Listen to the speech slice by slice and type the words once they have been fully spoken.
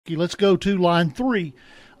Let's go to line 3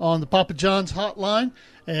 on the Papa John's hotline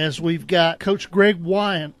as we've got Coach Greg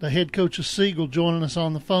Wyant, the head coach of Siegel, joining us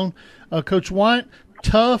on the phone. Coach Wyant,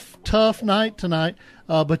 tough night tonight,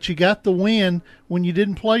 but you got the win when you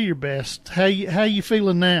didn't play your best. How you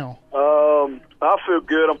feeling now? I feel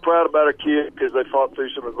good. I'm proud about our kids because they fought through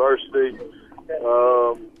some adversity.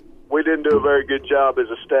 We didn't do a very good job as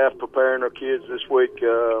a staff preparing our kids this week.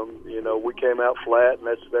 We came out flat, and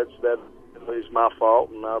that is my fault,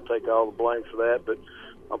 and I'll take all the blame for that. But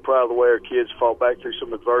I'm proud of the way our kids fought back through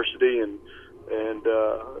some adversity, and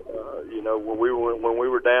when we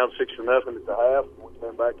were down 6-0 at the half, we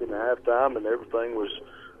came back into halftime, and everything was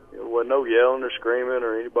there wasn't no yelling or screaming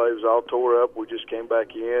or anybody was all tore up. We just came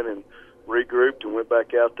back in and regrouped and went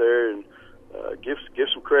back out there and give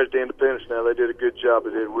some credit to Independence. Now they did a good job.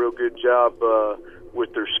 They did a real good job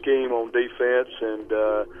with their scheme on defense and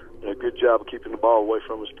a good job of keeping the ball away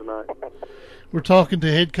from us tonight. We're talking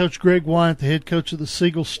to head coach Greg Wyant, the head coach of the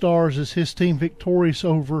Siegel Stars, as his team victorious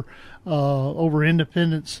over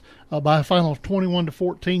Independence by a final of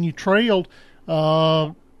 21-14. You trailed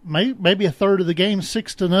maybe a third of the game,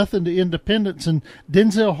 6-0 to Independence, and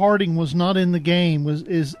Denzel Harding was not in the game.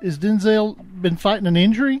 Is Denzel been fighting an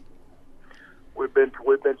injury? We've been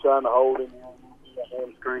trying to hold him,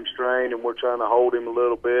 hamstring strain, and we're trying to hold him a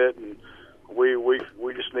little bit, and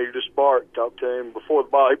we just needed a spark. Talked to him before the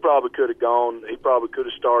ball. He probably could have gone. He probably could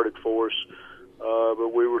have started for us,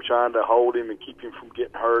 but we were trying to hold him and keep him from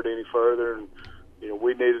getting hurt any further. And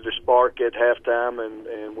we needed a spark at halftime,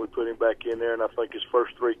 and we put him back in there. And I think his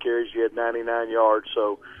first 3 carries, he had 99 yards.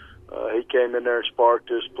 So he came in there and sparked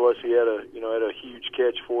us. Plus, he had a huge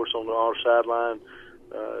catch for us on our sideline.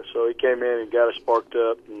 So he came in and got us sparked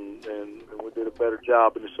up, and we did a better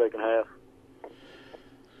job in the second half.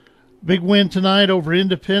 Big win tonight over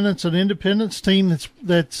Independence, an Independence team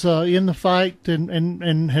that's in the fight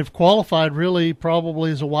and have qualified really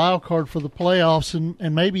probably as a wild card for the playoffs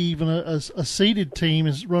and maybe even a seeded team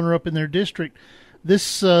as runner-up in their district.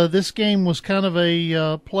 This game was kind of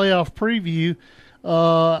a playoff preview.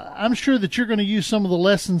 I'm sure that you're going to use some of the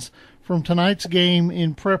lessons from tonight's game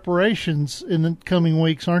in preparations in the coming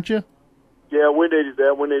weeks, aren't you? Yeah, we needed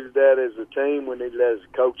that. We needed that as a team. We needed that as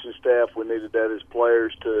a coaching staff. We needed that as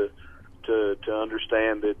players to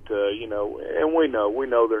understand that, and we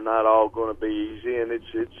know they're not all going to be easy, and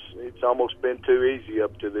it's almost been too easy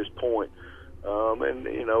up to this point.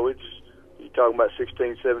 It's you're talking about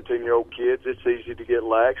 16, 17-year-old kids. It's easy to get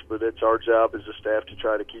lax, but it's our job as a staff to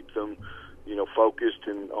try to keep them, focused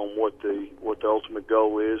and on what the ultimate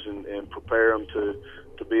goal is, and prepare them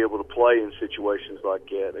to be able to play in situations like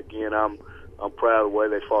that. Again, I'm proud of the way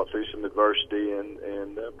they fought through some adversity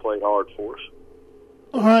and played hard for us.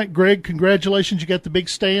 All right, Greg, congratulations. You got the big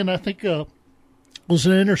stand. I think was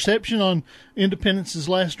an interception on Independence's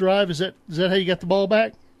last drive. Is that how you got the ball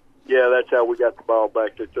back? Yeah, that's how we got the ball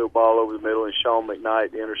back. They threw a ball over the middle, and Sean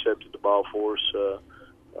McKnight intercepted the ball for us. It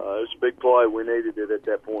was a big play. We needed it at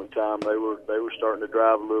that point in time. They were starting to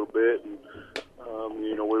drive a little bit, and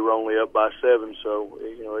we were only up by 7, so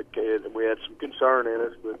we had some concern in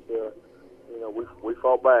us, but we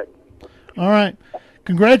fought back. All right.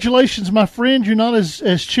 Congratulations, my friend. You're not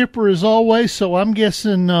as chipper as always, so I'm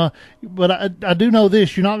guessing, but I do know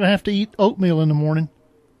this, you're not going to have to eat oatmeal in the morning.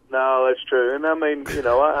 No, that's true. And I mean,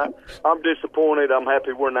 I'm disappointed. I'm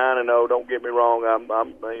happy we're 9-0. Don't get me wrong. I'm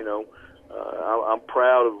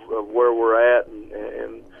proud of where we're at,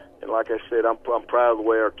 and like I said, I'm proud of the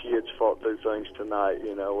way our kids fought through things tonight.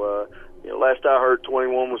 Last I heard,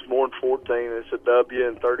 21 was more than 14. It's a W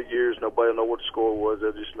in 30 years. Nobody know what the score was.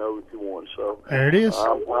 They just know that you won. So there it is.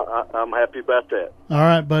 I'm happy about that. All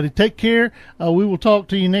right, buddy. Take care. We will talk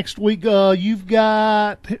to you next week. You've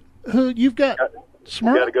got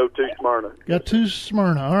Smyrna. Got to go to Smyrna. Got to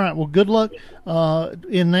Smyrna. All right. Well, good luck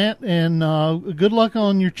in that, and good luck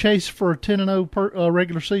on your chase for a 10-0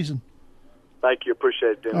 regular season. Thank you.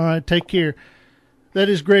 Appreciate it, Dennis. All right. Take care. That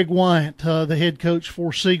is Greg Wyant, the head coach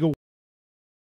for Siegel.